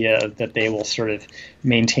idea that they will sort of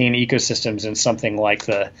maintain ecosystems in something like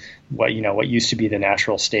what used to be the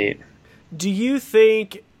natural state. Do you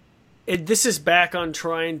think this is back on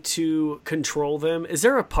trying to control them? Is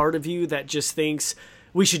there a part of you that just thinks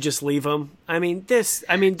we should just leave them? There's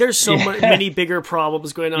so many bigger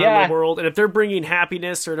problems going on in the world, and if they're bringing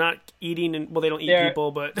happiness, they're not eating, and they don't eat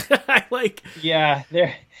people, but so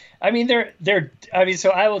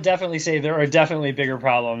I will definitely say there are definitely bigger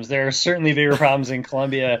problems. There are certainly bigger problems in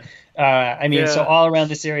Colombia. So all around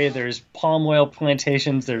this area, there's palm oil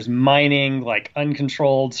plantations, there's mining, like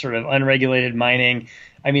uncontrolled, sort of unregulated mining.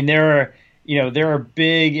 There are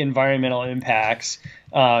big environmental impacts.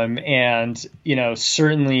 And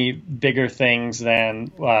certainly bigger things than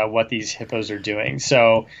what these hippos are doing.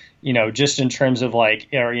 So, just in terms of are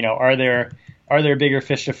there bigger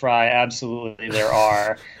fish to fry? Absolutely, there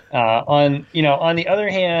are. On the other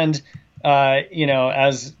hand,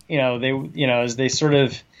 as they sort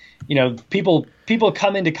of, people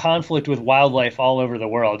come into conflict with wildlife all over the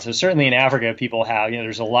world. So certainly in Africa, people have,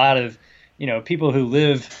 there's a lot of, people who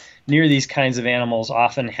live near these kinds of animals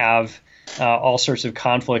often have all sorts of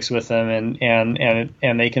conflicts with them,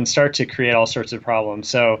 and they can start to create all sorts of problems.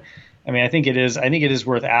 So, I mean, I think it is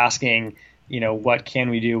worth asking, what can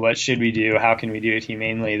we do? What should we do? How can we do it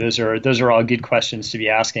humanely? Those are all good questions to be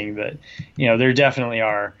asking. But, there definitely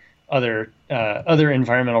are other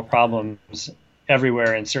environmental problems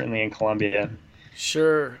everywhere, and certainly in Colombia.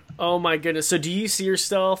 Sure. Oh my goodness. So do you see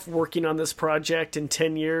yourself working on this project in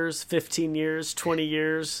 10 years, 15 years, 20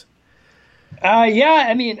 years?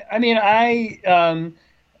 Yeah,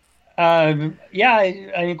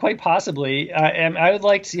 quite possibly. And I would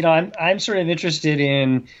like to, I'm sort of interested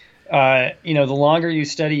in, the longer you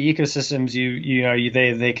study ecosystems,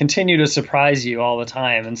 they continue to surprise you all the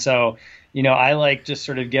time. And so, I like just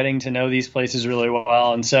sort of getting to know these places really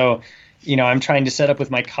well. And so, I'm trying to set up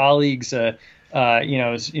with my colleagues, so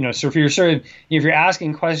if you're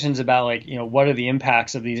asking questions about what are the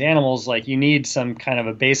impacts of these animals, you need some kind of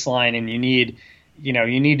a baseline, and you need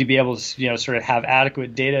to be able to, sort of have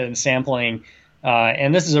adequate data and sampling.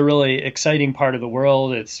 And this is a really exciting part of the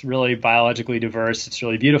world. It's really biologically diverse. It's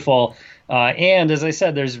really beautiful. And as I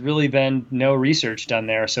said, there's really been no research done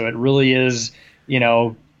there. So it really is,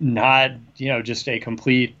 not, just a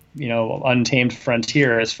complete, untamed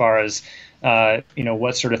frontier as far as,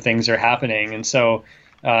 what sort of things are happening. And so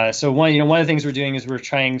one of the things we're doing is we're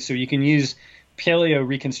trying, so you can use paleo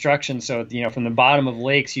reconstruction. So, from the bottom of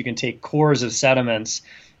lakes, you can take cores of sediments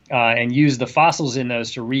and use the fossils in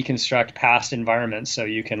those to reconstruct past environments. So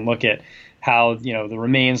you can look at how, the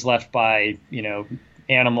remains left by,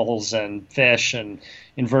 animals and fish and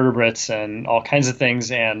invertebrates and all kinds of things,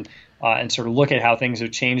 and sort of look at how things have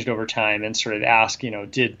changed over time, and sort of ask,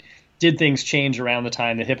 did things change around the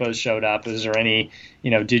time the hippos showed up? Is there any,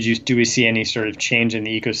 do we see any sort of change in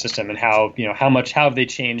the ecosystem, and how have they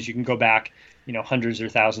changed? You can go back, hundreds or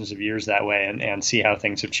thousands of years that way, and see how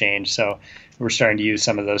things have changed. So we're starting to use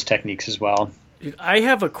some of those techniques as well. Dude, I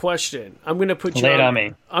have a question. I'm going to put you lay it on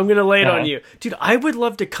me. I'm going to lay it on you. Dude, I would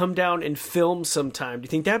love to come down and film sometime. Do you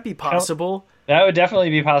think that'd be possible? That would definitely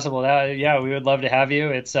be possible. Yeah, we would love to have you.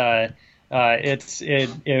 I'm a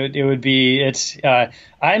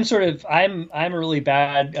really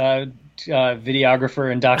bad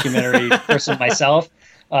videographer and documentary person myself,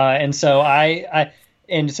 and so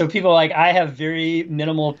so people I have very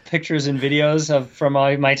minimal pictures and videos from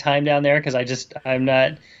my time down there, because I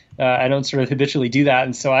don't sort of habitually do that,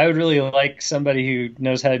 and so I would really like somebody who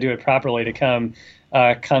knows how to do it properly to come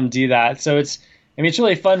do that. So it's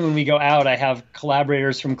really fun when we go out. I have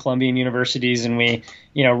collaborators from Colombian universities, and we,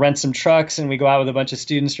 rent some trucks, and we go out with a bunch of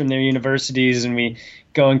students from their universities, and we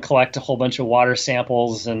go and collect a whole bunch of water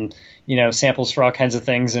samples and, samples for all kinds of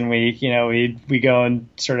things. And we go and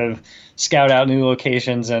sort of scout out new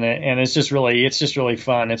locations, and it's just really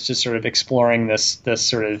fun. It's just sort of exploring this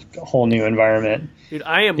sort of whole new environment. Dude,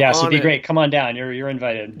 I am so it'd be great. Come on down. You're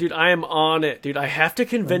invited. Dude, I am on it. Dude, I have to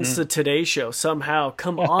convince the Today Show somehow.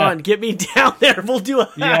 Come on, get me down there. We'll do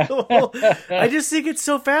I just think it's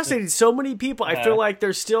so fascinating. So many people. I feel like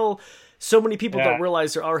there's still so many people don't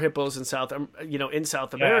realize there are hippos in South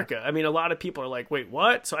America. I mean, a lot of people are like, wait,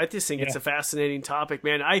 what? So I just think it's a fascinating topic,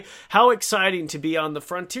 man. How exciting to be on the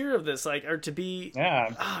frontier of this, how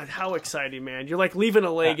exciting, man. You're like leaving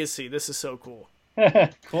a legacy. This is so cool.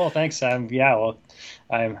 Cool. Thanks. I'm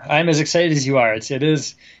as excited as you are. It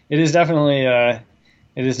is definitely a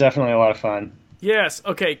lot of fun. Yes.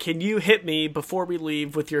 Okay. Can you hit me before we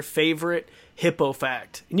leave with your favorite hippo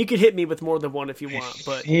fact? And you can hit me with more than one if you want.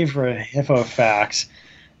 But favorite hippo facts.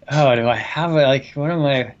 Oh, do I have what am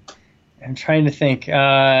I? I'm trying to think.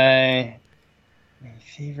 My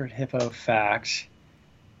favorite hippo facts.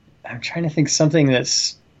 I'm trying to think something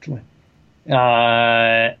that's. So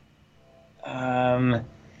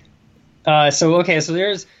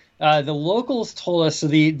there's the locals told us,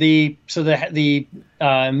 the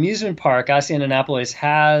amusement park Hacienda Annapolis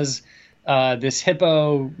has this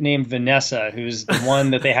hippo named Vanessa, who's the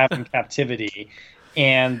one that they have in captivity,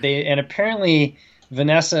 and apparently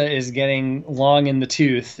Vanessa is getting long in the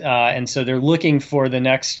tooth, and so they're looking for the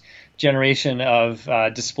next generation of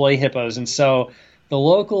display hippos. And so the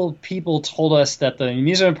local people told us that the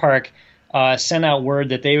amusement park sent out word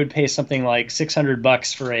that they would pay something like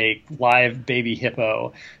 $600 for a live baby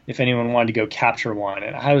hippo if anyone wanted to go capture one.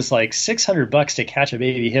 And I was like, $600 to catch a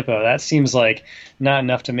baby hippo? That seems like not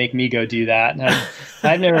enough to make me go do that. And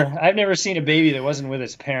I've never seen a baby that wasn't with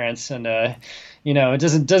its parents, and it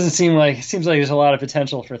doesn't seem like, it seems like there's a lot of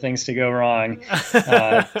potential for things to go wrong.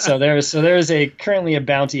 So there's currently a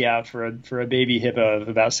bounty out for a baby hippo of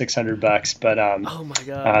about $600. But oh my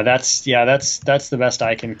god, that's the best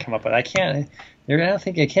I can come up with. I can't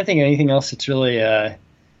think of anything else that's really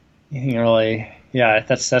anything really yeah,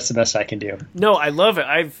 that's the best I can do. No, I love it.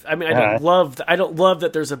 I don't love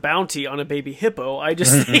that there's a bounty on a baby hippo. I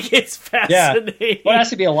just think it's fascinating. Yeah. Well, it has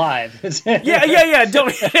to be alive. yeah.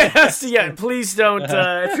 Don't. It has to. Yeah, please don't.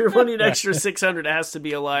 If you're running an extra 600, it has to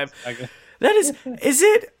be alive. Okay. That is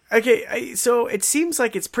it? Okay, so it seems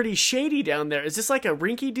like it's pretty shady down there. Is this like a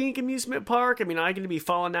rinky-dink amusement park? I mean, am I going to be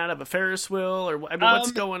falling out of a Ferris wheel, or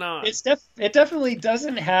what's going on? It definitely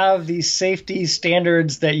doesn't have the safety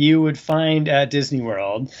standards that you would find at Disney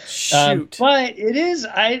World. Shoot, but it is.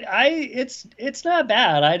 It's not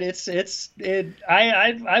bad.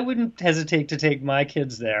 I wouldn't hesitate to take my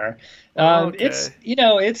kids there. Okay.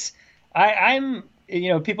 I'm.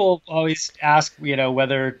 People always ask,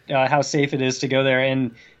 whether how safe it is to go there,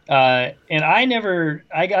 and I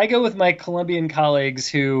go with my Colombian colleagues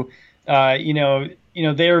who, they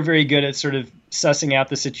are very good at sort of sussing out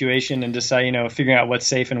the situation and figuring out what's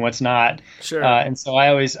safe and what's not. Sure. And so I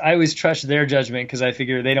always trust their judgment because I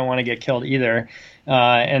figure they don't want to get killed either.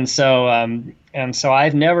 And so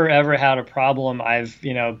I've never ever had a problem.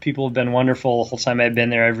 People have been wonderful the whole time I've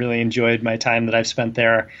been there. I've really enjoyed my time that I've spent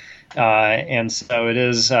there. And so it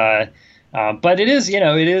is, but it is,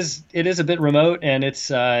 it is a bit remote, and it's,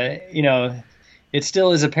 it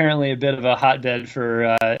still is apparently a bit of a hotbed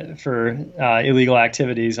for illegal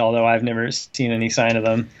activities, although I've never seen any sign of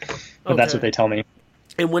them, but that's what they tell me.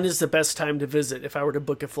 And when is the best time to visit if I were to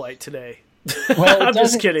book a flight today? Well, I'm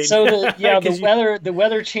just kidding. So the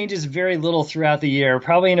weather changes very little throughout the year.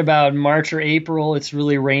 Probably in about March or April, it's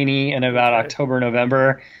really rainy, and about October,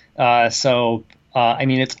 November.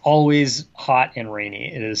 It's always hot and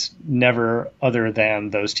rainy. It is never other than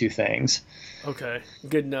those two things. Okay,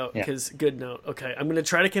 good note. Good note. Okay, I'm going to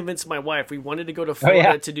try to convince my wife. We wanted to go to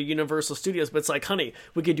Florida to do Universal Studios, but it's like, honey,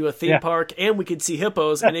 we could do a theme park and we could see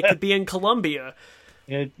hippos, and it could be in Colombia.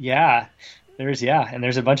 And there's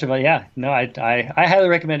a bunch of No, I highly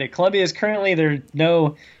recommend it. Colombia is currently there are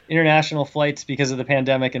no international flights because of the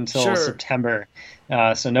pandemic until September,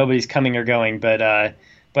 so nobody's coming or going,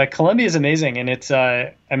 But Colombia is amazing, and it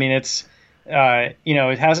hasn't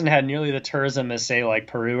had nearly the tourism as, say, like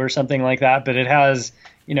Peru or something like that, but it has,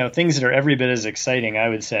 things that are every bit as exciting, I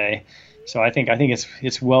would say. So I think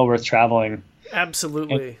it's well worth traveling.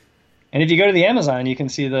 Absolutely. And if you go to the Amazon, you can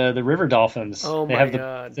see the river dolphins. Oh they my have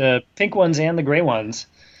God. the pink ones and the gray ones.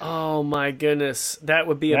 Oh my goodness, that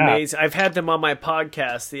would be amazing. I've had them on my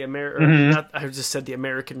podcast. I just said the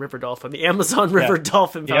American River Dolphin. The Amazon River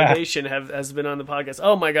Dolphin Foundation has been on the podcast.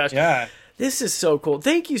 Oh my gosh, this is so cool.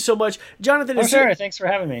 Thank you so much, Jonathan. Thanks for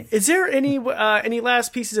having me. Is there any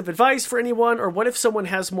last pieces of advice for anyone, or what if someone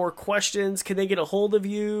has more questions? Can they get a hold of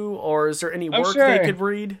you, or is there any work they could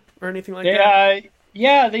read or anything like that?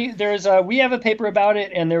 There's we have a paper about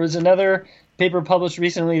it, and there was another paper published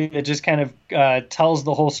recently that just kind of tells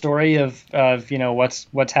the whole story of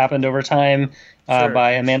what's happened over time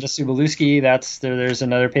by Amanda Subalewski. There's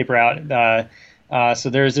another paper out. So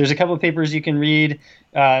there's a couple of papers you can read.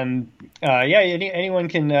 Anyone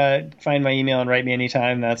can find my email and write me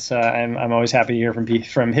anytime. I'm always happy to hear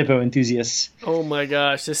from hippo enthusiasts. Oh my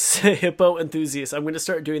gosh, this hippo enthusiast. I'm going to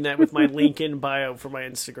start doing that with my link in bio for my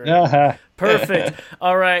Instagram. Perfect.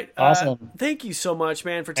 All right. Awesome. Thank you so much,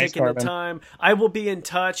 man, for taking the time. I will be in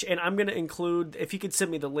touch, and I'm going to include, if you could send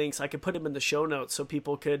me the links, I could put them in the show notes so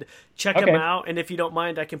people could check them out. And if you don't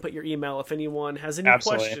mind, I can put your email if anyone has any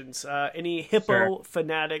questions. Any hippo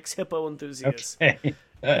fanatics, hippo enthusiasts. Okay.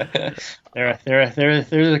 They're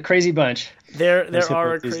a crazy bunch. There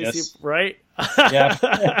are a crazy, right?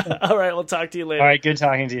 Yeah. All right, we'll talk to you later. All right, good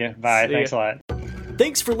talking to you. Bye. Thanks a lot.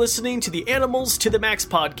 Thanks for listening to the Animals to the Max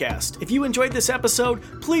podcast. If you enjoyed this episode,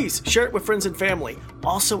 please share it with friends and family.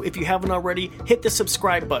 Also, if you haven't already, hit the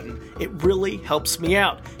subscribe button. It really helps me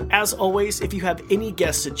out. As always, if you have any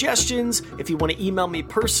guest suggestions, if you want to email me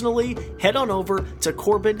personally, head on over to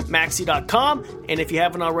CorbinMaxey.com. And if you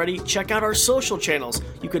haven't already, check out our social channels.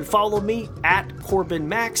 You can follow me at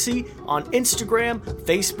CorbinMaxey on Instagram,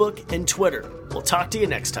 Facebook, and Twitter. We'll talk to you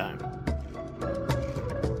next time.